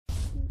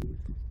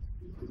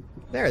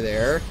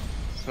There.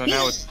 So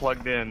now it's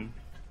plugged in.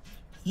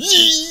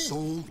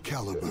 Soul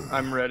Calibur.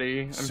 I'm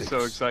ready. I'm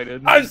so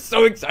excited. I'm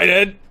so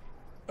excited!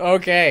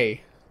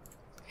 Okay.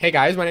 Hey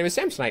guys, my name is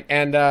Samsonite,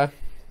 and,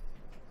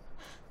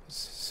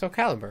 Soul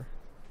Calibur.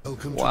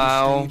 Welcome to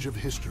the stage of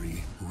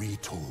history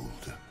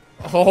retold.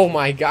 Oh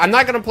my god. I'm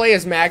not gonna play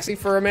as Maxie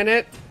for a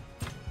minute.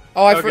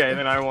 Oh, okay,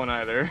 then I won't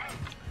either.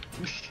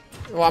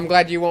 Well, I'm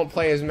glad you won't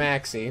play as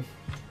Maxie.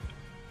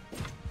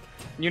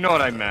 You know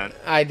what I meant.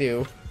 I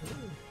do.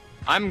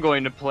 I'm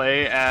going to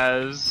play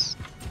as...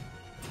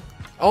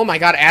 Oh my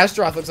god,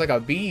 Astaroth looks like a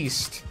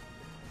beast.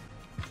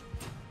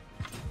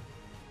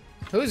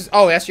 Who's...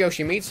 Oh, that's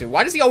Yoshimitsu.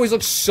 Why does he always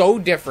look so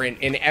different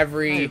in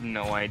every... I have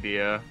no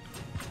idea.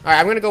 Alright,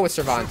 I'm gonna go with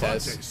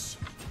Cervantes.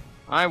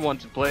 I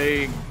want to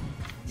play...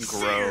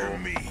 Grow.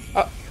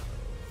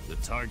 The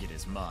target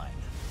is mine.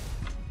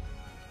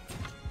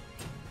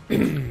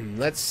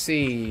 Let's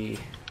see...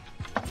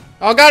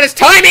 Oh god, it's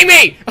timing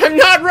me! I'm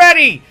not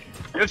ready!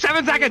 You have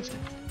 7 seconds!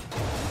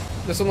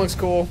 This one looks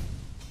cool.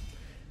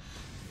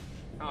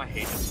 Oh, I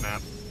hate this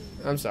map.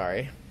 I'm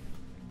sorry.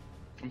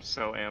 I'm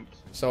so amped.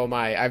 So am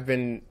I.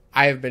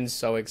 I have been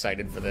so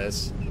excited for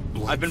this.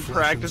 I've been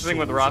practicing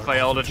with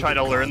Raphael to try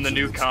to learn the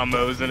new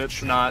combos, and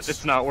it's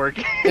not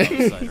working.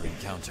 Outsider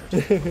encountered.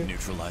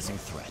 Neutralizing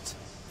threat.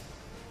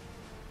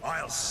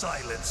 I'll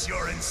silence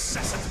your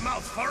incessant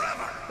mouth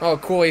forever. Oh,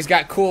 cool. He's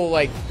got cool,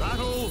 like...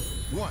 Battle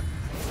 1.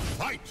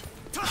 Fight!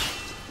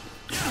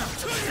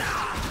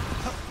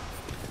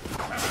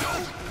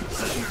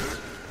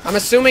 I'm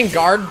assuming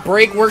guard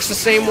break works the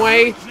same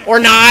way. Or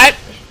not!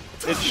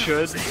 It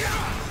should.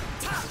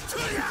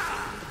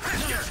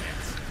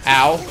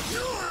 Ow.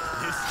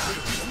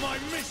 My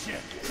mission.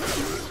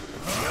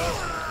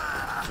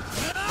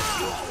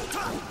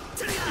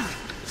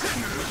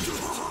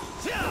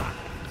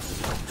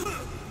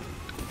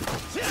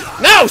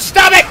 No!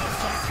 Stop it!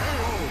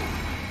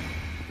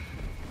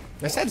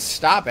 I said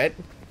stop it.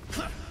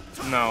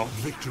 No.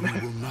 Victory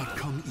will not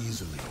come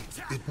easily.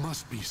 It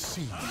must be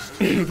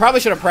seized. Probably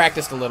should have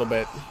practiced a little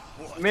bit.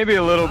 Maybe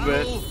a little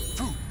bit.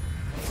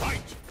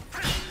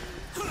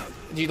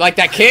 Do you like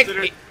that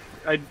kick?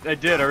 I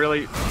did. I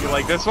really... You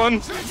like this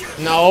one?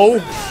 No.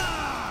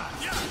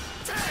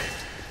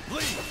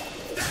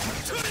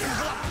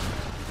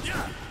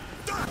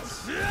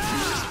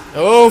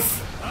 Oof.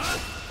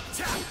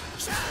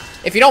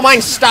 If you don't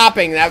mind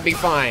stopping, that would be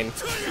fine.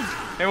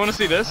 Hey, wanna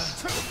see this?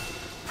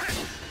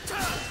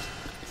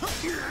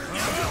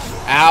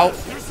 Ow.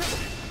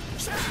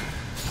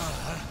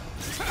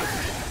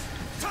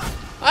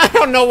 I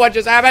don't know what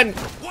just happened.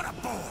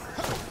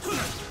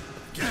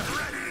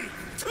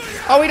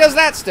 Oh, he does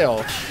that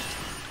still.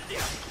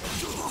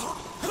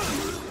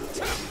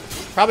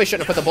 Probably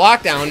shouldn't have put the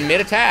block down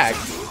mid-attack.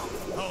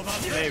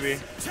 Maybe.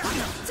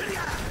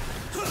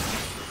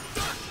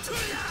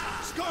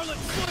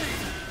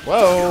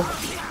 Whoa.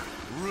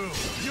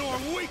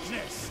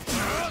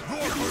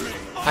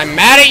 I'm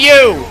mad at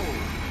you!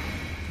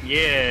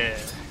 Yeah.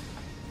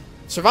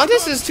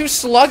 Cervantes is too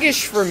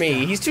sluggish for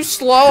me. He's too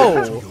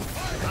slow.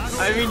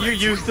 I mean, you're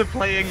used to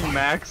playing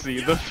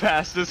Maxie, the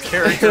fastest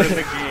character in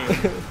the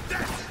game.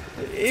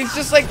 It's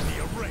just like,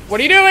 what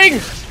are you doing?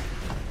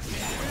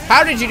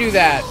 How did you do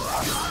that?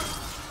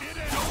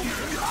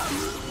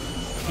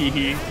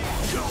 Hehe.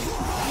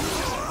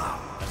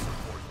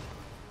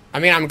 I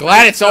mean, I'm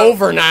glad it's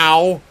over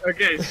now.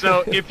 Okay,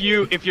 so if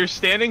you're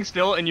standing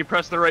still and you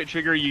press the right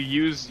trigger, you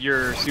use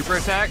your super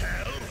attack.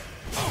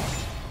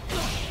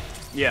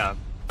 Yeah.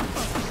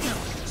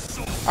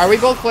 Are we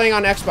both playing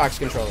on Xbox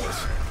controllers?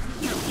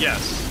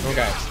 Yes.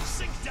 Okay.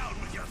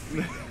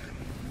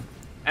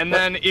 And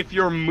then if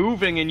you're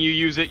moving and you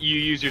use it, you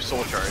use your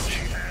soul charge.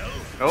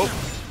 Oh,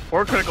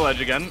 or critical edge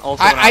again.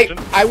 Also an option.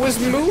 I was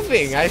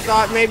moving. I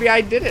thought maybe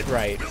I did it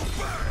right.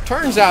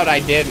 Turns out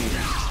I didn't.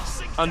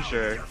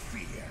 Unsure. All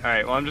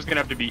right. Well, I'm just gonna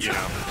have to beat you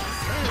now.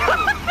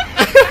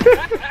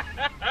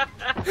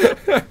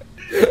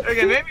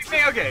 Okay, maybe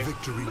okay.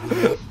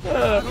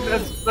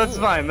 That's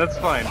fine. That's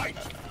fine.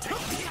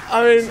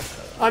 I mean,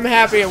 I'm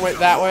happy it went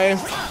that way.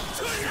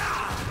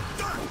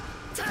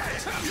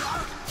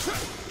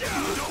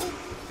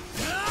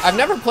 I've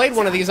never played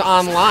one of these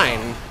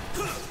online.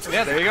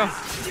 Yeah, there you go.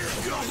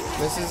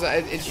 This is,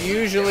 it's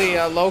usually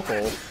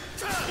local.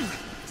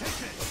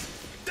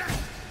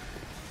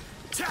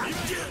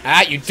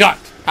 Ah, you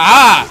ducked.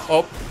 Ah!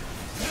 Oh.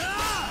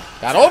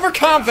 Got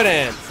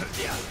overconfident.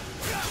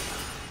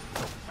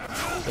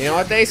 You know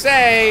what they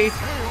say.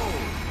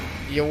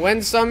 You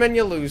win some and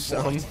you lose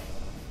some.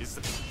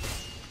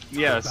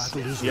 Yes.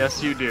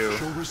 Yes, you do.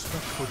 Show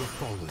respect for the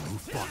fallen who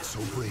fought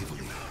so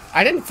bravely.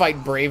 I didn't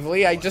fight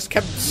bravely. I just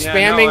kept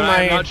spamming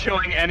my... I'm not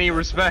showing any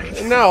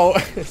respect. No.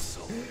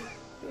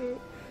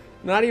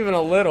 Not even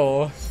a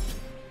little.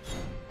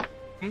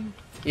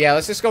 Yeah,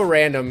 let's just go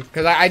random,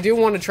 because I do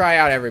want to try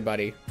out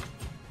everybody.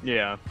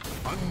 Yeah.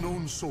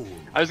 Unknown soul.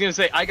 I was gonna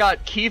say, I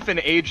got Keith and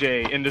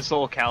AJ into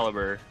Soul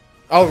Calibur.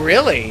 Oh,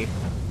 really?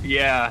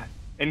 Yeah.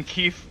 And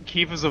Keith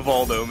is a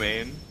Voldo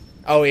main.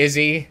 Oh, is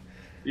he?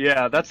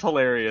 Yeah, that's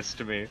hilarious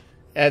to me.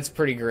 That's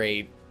pretty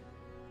great.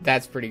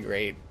 That's pretty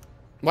great.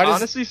 Why does...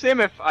 Honestly,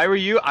 Sam, if I were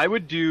you, I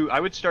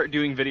would start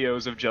doing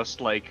videos of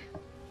just like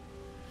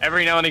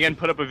every now and again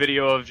put up a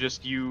video of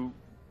just you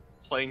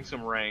playing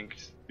some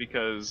ranked,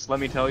 because let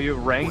me tell you,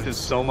 ranked is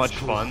so much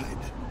fun.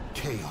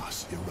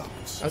 Chaos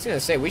erupts. I was gonna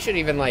say we should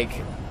even like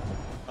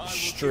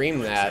stream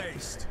that.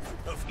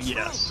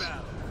 Yes.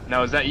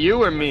 Now is that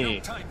you or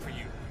me?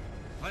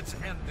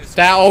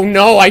 That, oh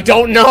no, I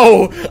don't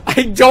know.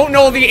 I don't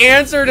know the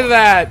answer to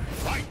that.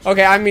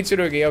 Okay, I'm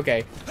Mitsurugi.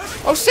 Okay.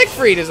 Oh,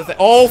 Siegfried is a thing.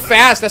 Oh,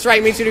 fast. That's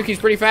right. Mitsurugi's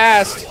pretty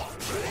fast.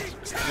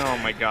 Oh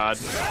my god.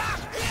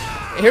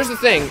 Here's the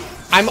thing.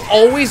 I'm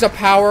always a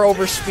power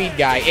over speed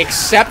guy,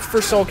 except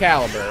for Soul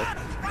Calibur.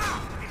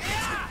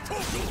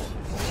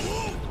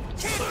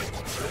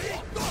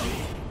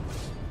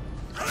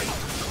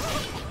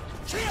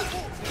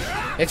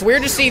 It's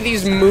weird to see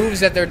these moves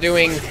that they're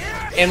doing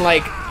in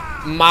like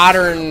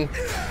modern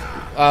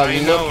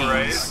I know,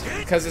 right?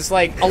 because it's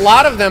like a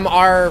lot of them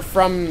are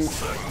from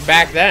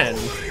back then.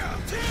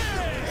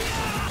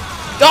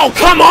 Oh,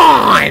 come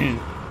on!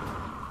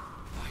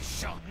 I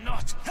shall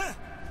not.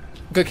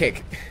 Good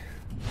kick.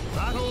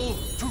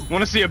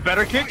 Want to see a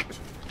better kick?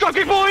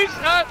 Dropkick boys!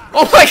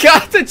 Oh my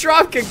god, the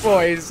dropkick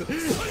boys!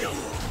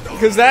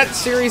 Because that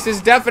series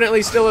is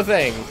definitely still a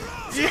thing.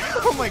 Yeah,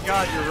 oh my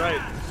god, you're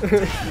right.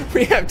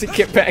 We have to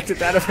get back to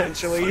that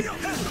eventually.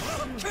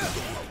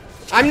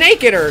 I'm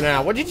nakeder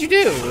now. What did you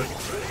do?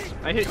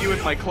 I hit you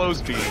with my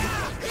clothes beam.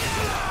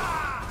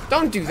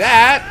 Don't do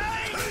that.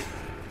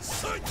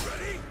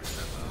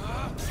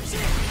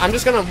 I'm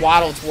just gonna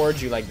waddle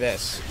towards you like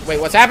this. Wait,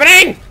 what's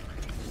happening?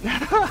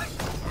 Ah!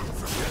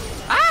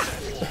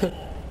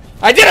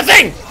 I did a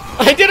thing!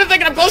 I did a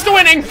thing and I'm close to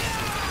winning!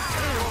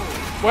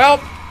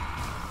 Well,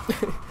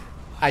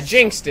 I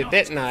jinxed it,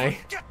 didn't I?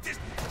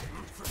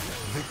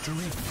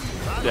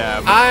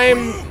 Yeah.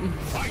 I'm...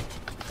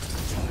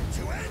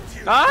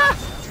 Ah!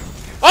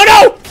 Oh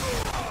no!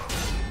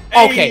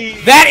 Okay,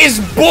 Hey. that is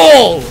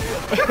bull!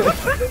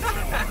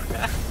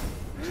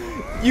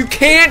 You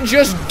can't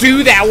just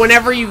do that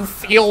whenever you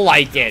feel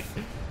like it.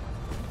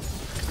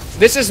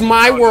 This is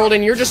my world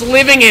and you're just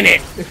living in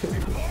it.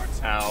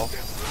 Ow.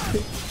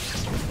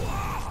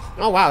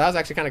 Oh wow, that was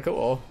actually kind of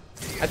cool.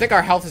 I think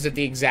our health is at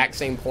the exact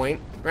same point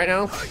right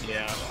now.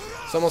 Yeah.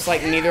 It's almost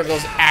like neither of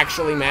those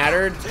actually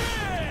mattered.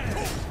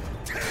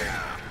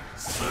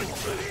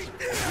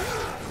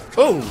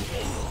 Boom.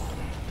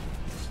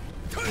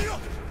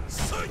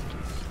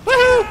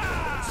 Woohoo!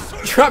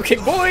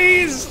 Dropkick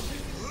boys!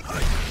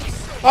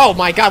 Oh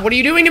my god, what are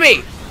you doing to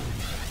me?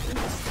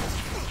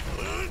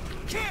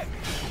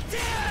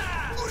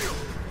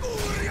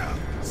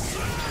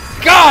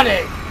 Got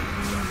it!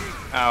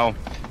 Ow.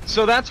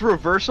 So that's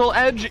reversal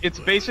edge. It's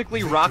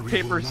basically rock,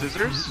 paper,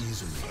 scissors.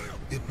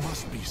 It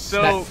must be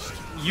So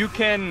you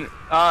can,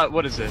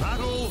 what is it?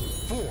 battle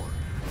 4.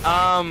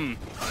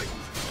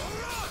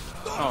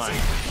 Hold on.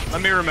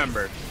 Let me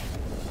remember.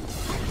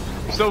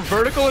 So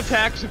vertical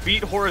attacks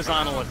beat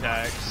horizontal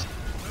attacks.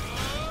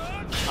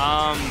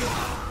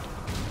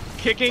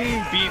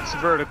 Kicking beats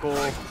vertical,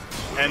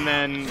 and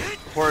then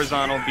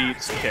horizontal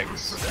beats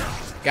kicks.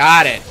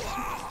 Got it.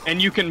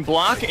 And you can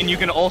block, and you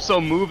can also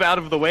move out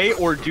of the way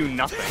or do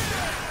nothing.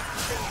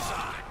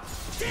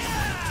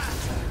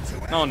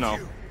 Oh no.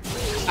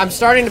 I'm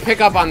starting to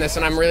pick up on this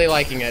and I'm really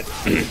liking it.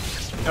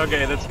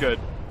 Okay, that's good.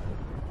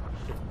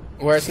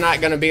 Where it's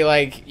not gonna be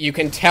like, you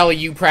can tell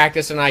you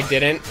practiced and I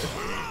didn't.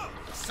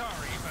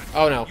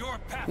 Oh no.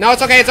 No,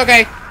 it's okay, it's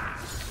okay.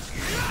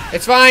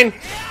 It's fine.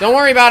 Don't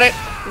worry about it.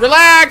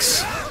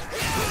 Relax!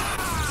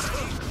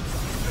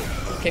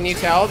 Can you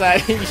tell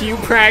that you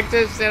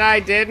practiced and I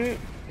didn't?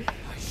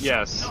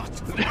 Yes.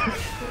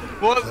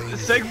 Well,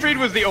 Siegfried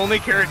was the only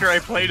character I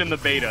played in the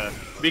beta,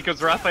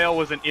 because Raphael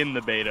wasn't in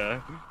the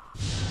beta.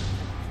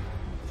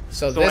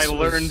 So So this I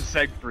learned was...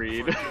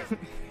 Siegfried.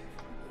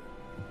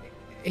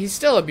 He's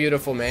still a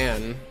beautiful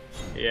man.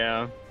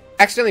 Yeah.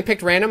 Accidentally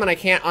picked random and I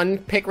can't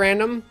unpick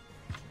random.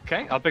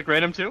 Okay, I'll pick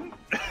random too.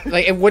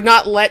 Like, it would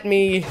not let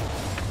me...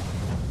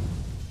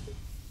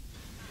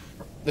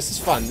 This is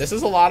fun. This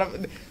is a lot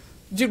of...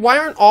 Dude, why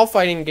aren't all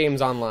fighting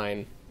games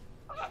online?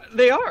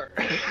 They are.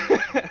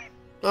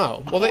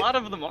 Oh, well, A lot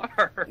of them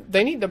are.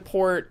 they need to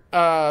port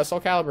Soul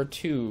Calibur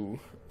 2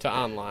 to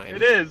online.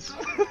 It is.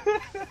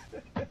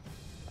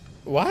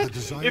 What?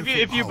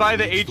 If you buy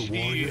the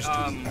HD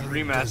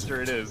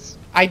remaster, it is.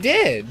 I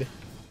did.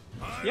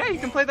 Yeah, you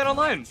can play that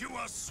online. To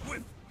a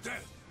swift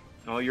death.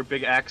 Oh, you're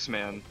big axe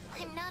man.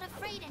 I'm not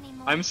afraid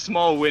anymore. I'm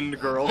small wind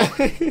girl.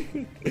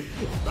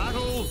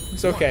 Battle.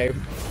 It's okay.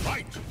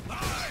 Fight.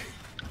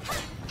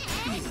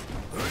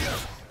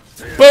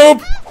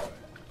 Boop!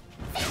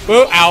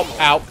 Boop! Ow!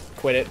 Ow!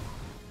 Quit it.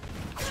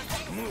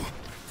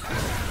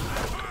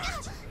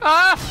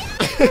 Ah!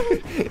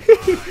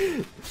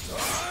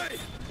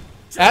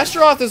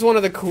 Astaroth is one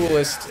of the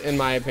coolest, in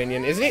my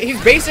opinion, isn't it?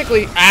 He's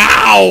basically...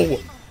 Ow!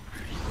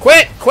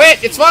 Quit!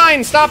 Quit! It's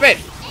fine! Stop it!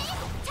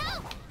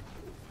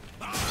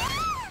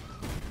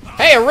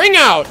 Hey, a ring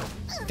out!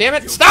 Damn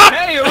it! Stop!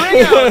 Hey, a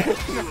ring out!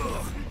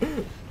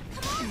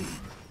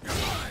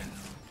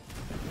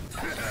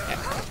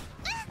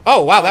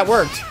 Oh, wow, that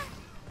worked.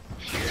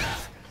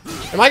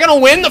 Am I gonna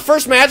win the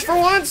first match for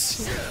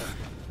once?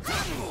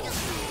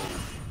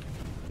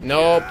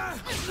 Nope.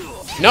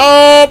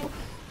 Nope!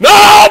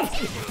 Nope!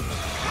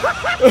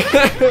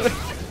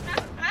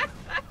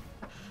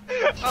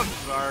 I'm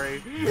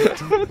sorry.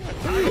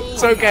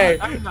 It's okay.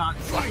 I'm not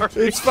sorry.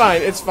 It's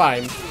fine, it's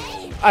fine.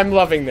 I'm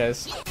loving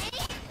this.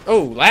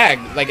 Oh, lag.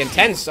 Like,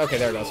 intense. Okay,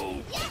 there it goes.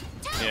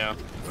 Yeah.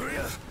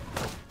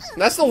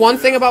 That's the one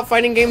thing about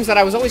fighting games that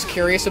I was always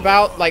curious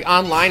about, like,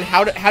 online.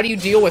 How do you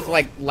deal with,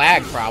 like,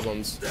 lag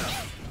problems?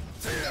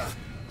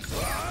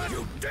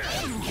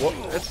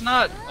 It's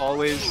not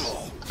always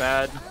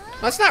bad.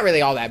 That's not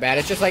really all that bad.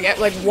 It's just,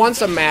 like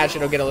once a match,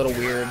 it'll get a little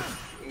weird.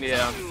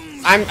 Yeah.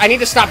 I need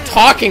to stop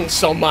talking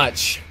so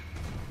much.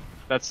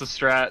 That's the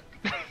strat.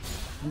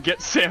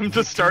 Get Sam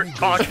to start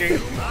talking.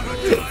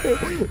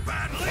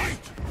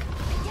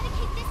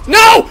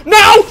 No!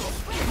 No!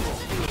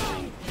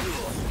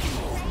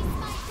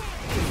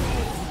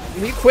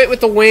 Will you quit with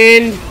the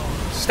wind?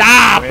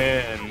 Stop!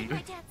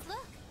 Wind.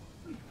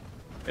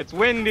 It's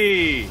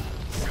windy.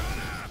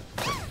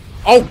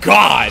 Oh,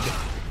 God!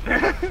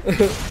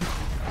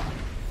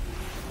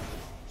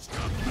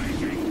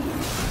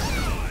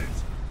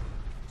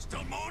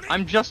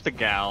 I'm just a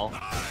gal.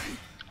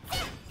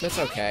 That's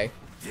okay.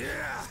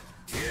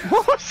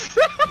 What was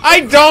that?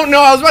 I don't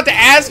know. I was about to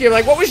ask you,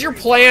 like, what was your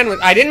plan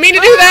with... I didn't mean to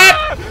do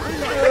that!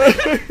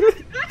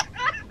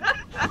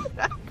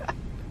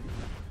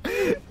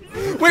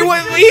 Wait,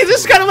 what? He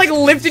just kind of, like,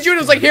 lifted you and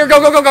was like, here, go,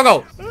 go, go, go,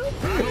 go!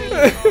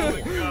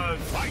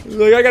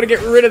 Like, I gotta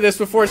get rid of this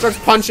before it starts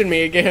punching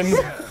me again.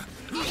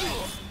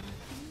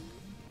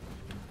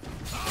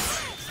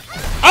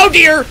 Oh,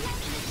 dear!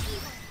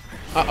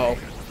 Uh-oh.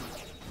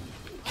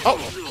 Oh,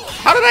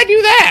 how did I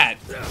do that?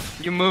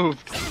 You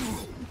moved.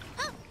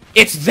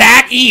 It's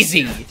that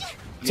easy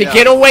to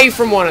get away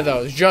from one of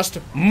those. Just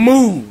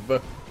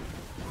move.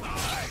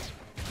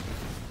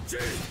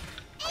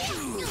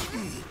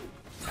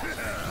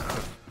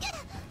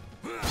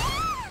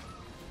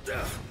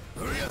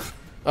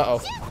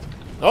 Uh-oh.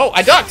 Oh,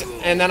 I ducked!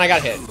 And then I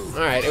got hit.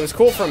 Alright, it was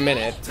cool for a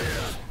minute.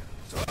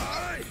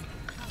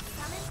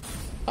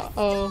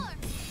 Uh-oh.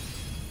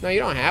 No, you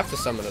don't have to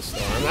summon a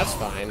storm. That's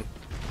fine.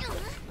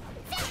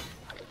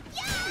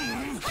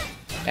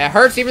 That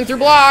hurts even through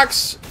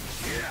blocks!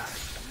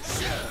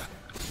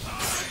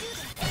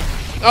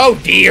 Oh,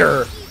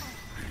 dear!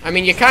 I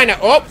mean, you kinda...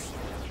 Oh!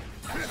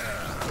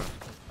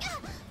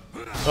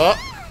 Oh!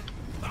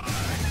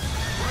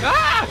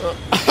 Ah!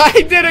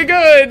 I did it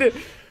good!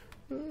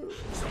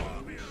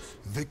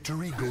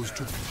 Victory goes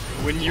to...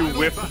 When you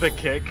whip the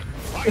kick.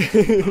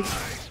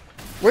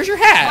 Where's your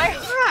hat?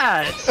 My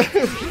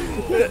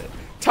hat!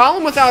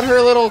 Talon without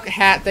her little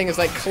hat thing is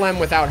like Clem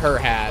without her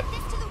hat.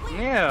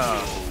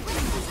 Yeah.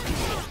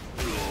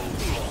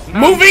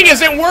 Moving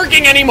isn't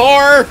working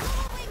anymore!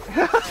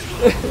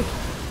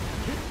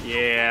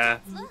 Yeah.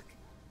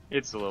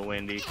 It's a little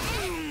windy.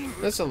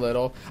 That's a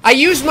little. I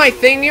used my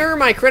thinger,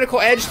 my critical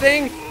edge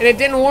thing, and it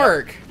didn't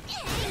work.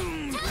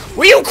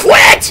 Will you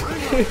quit?!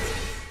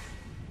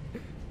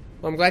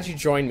 Well, I'm glad you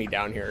joined me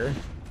down here.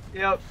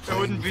 Yep, it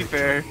wouldn't be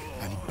fair.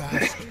 and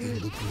bask in the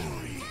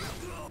glory.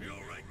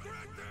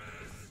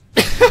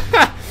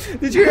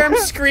 Did you hear him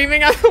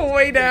screaming on the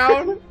way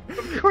down?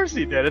 Of course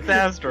he did. It's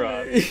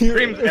Astaroth. He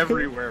screams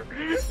everywhere.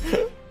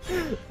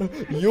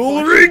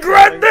 You'll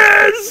regret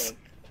this!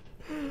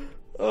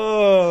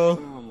 Oh.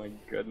 Oh my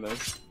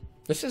goodness.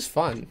 This is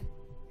fun.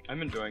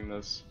 I'm enjoying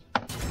this.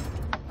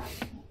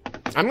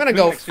 I'm gonna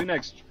go. Who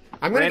next?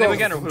 I'm gonna Random go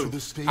again or To who? the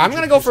stage I'm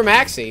gonna of go for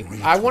history.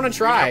 Maxi. I want to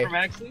try. For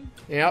Maxie?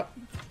 Yep.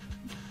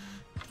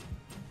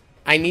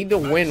 I need to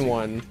win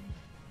one.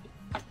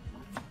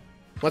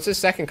 What's his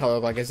second color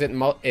look like? Is it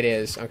it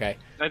is. Okay.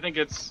 I think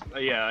it's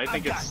yeah. I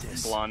think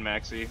it's blonde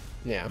Maxie.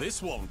 Yeah.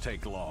 This won't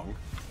take long.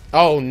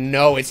 Oh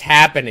no, it's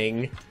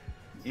happening.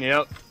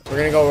 Yep. We're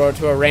gonna go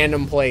to a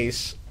random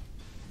place.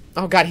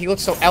 Oh god, he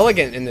looks so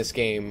elegant in this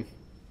game.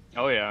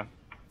 Oh yeah.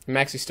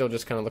 Maxi still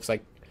just kind of looks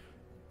like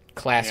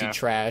classy Yeah.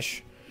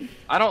 trash.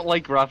 I don't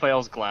like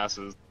Raphael's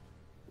glasses.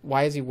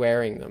 Why is he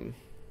wearing them?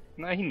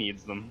 Nah, he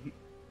needs them.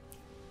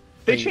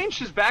 They Wait. changed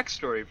his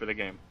backstory for the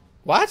game.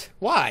 What?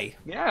 Why?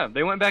 Yeah,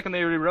 they went back and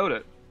they rewrote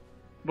it.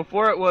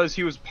 Before it was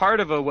he was part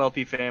of a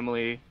wealthy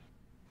family,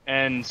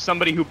 and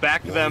somebody who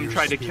backed them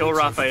tried to kill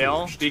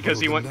Raphael because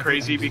he went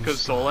crazy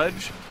because Soul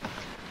Edge.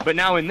 But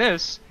now in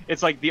this,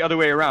 it's like the other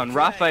way around.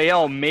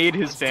 Raphael made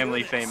his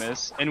family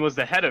famous and was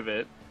the head of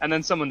it, and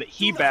then someone that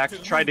he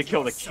backed tried to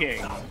kill the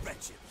king.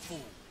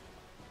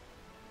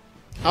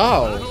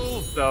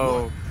 Oh.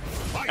 So,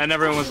 and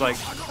everyone was like,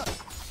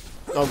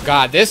 Oh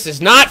god, this is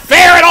not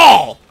fair at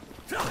all!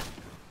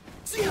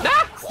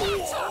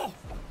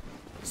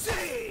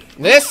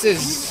 This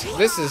is...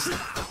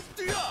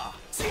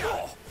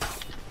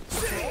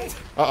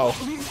 Uh-oh.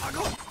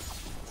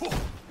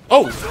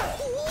 Oh!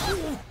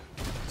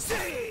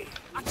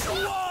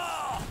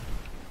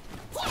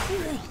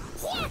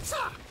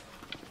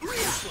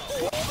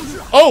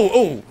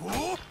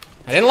 Oh,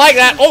 I didn't like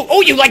that.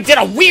 Oh, you like did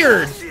a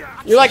weird...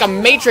 You're like a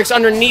matrix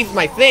underneath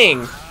my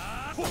thing.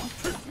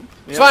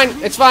 It's fine.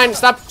 It's fine.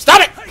 Stop.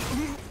 Stop it!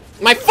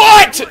 My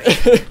foot!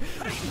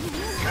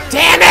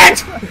 Damn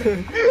it!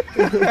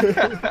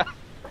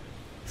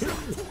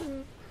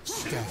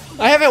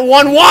 I haven't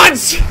won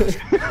once!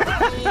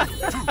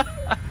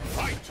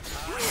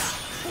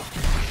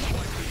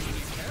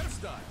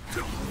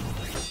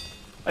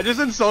 I just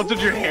insulted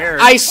your hair.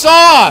 I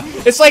saw!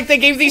 It's like they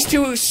gave these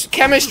two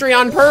chemistry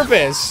on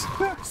purpose.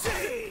 Oh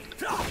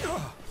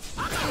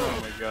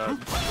my god.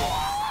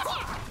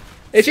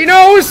 Itchy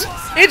nose!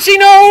 Itchy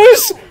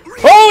nose!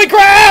 Holy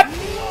crap!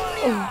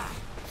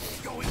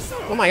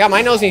 Oh my god,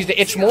 my nose needs to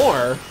itch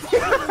more.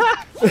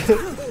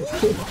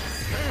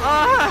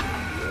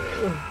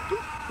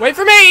 Wait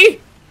for me!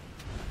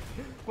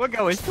 We're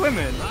going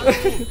swimming.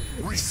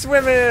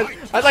 Swimming!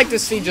 I'd like to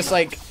see just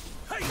like...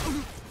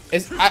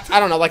 I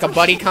don't know, like a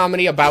buddy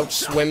comedy about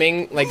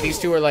swimming. Like these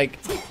two are like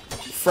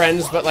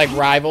friends but like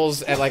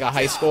rivals at like a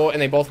high school and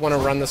they both want to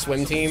run the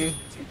swim team.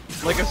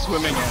 Like a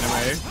swimming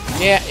anime.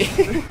 Yeah.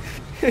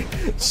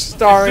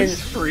 Starring... Is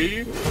this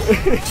free?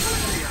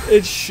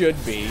 It should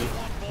be.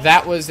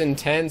 That was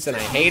intense and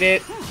I hate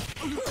it.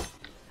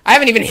 I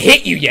haven't even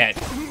hit you yet.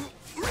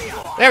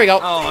 There we go.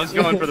 Oh, I was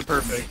going for the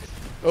perfect.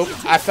 Oop,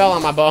 I fell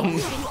on my bum.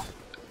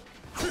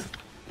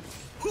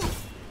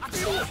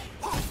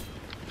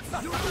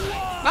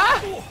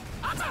 Ah!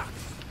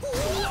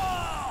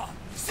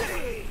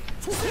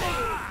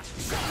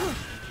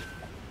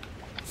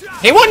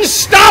 He wouldn't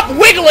stop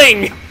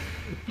wiggling!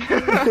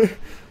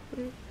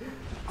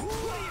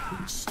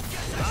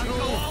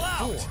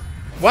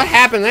 What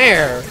happened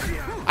there?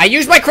 I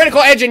used my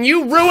critical edge and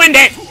you ruined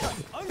it!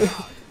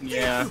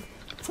 Yeah.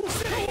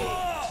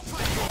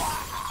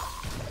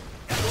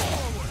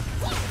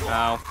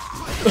 Ow.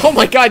 Oh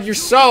my god, you're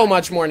so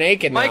much more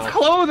naked My now.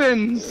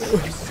 clothing!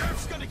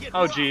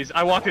 Oh jeez,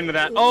 I walked into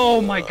that.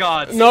 Oh my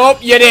god. Nope,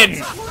 you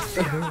didn't.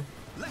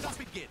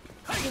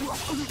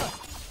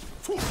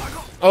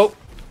 Oh.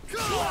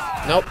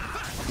 Nope.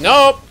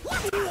 Nope.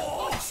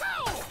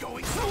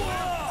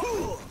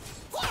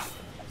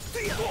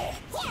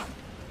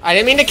 I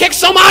didn't mean to kick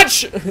so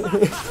much!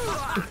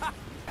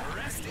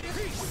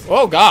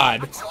 Oh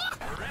god.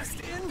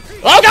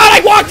 Oh god,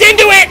 I walked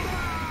into it!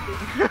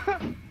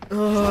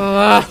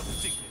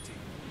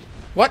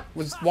 What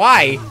was...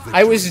 Why?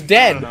 I was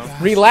dead.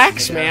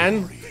 Relax,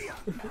 man.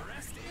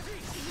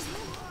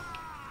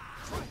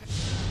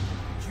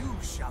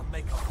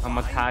 I'm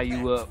gonna tie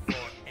you up.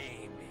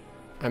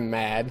 I'm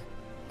mad.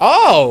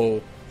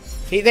 Oh!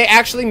 They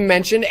actually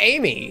mentioned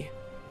Amy.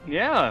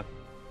 Yeah.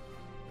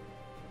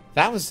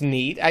 That was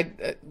neat.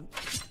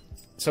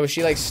 So is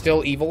she like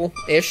still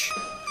evil-ish?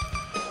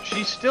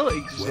 She still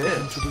exists.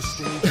 Welcome to the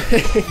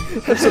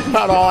stage. That's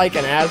about all I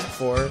can ask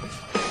for.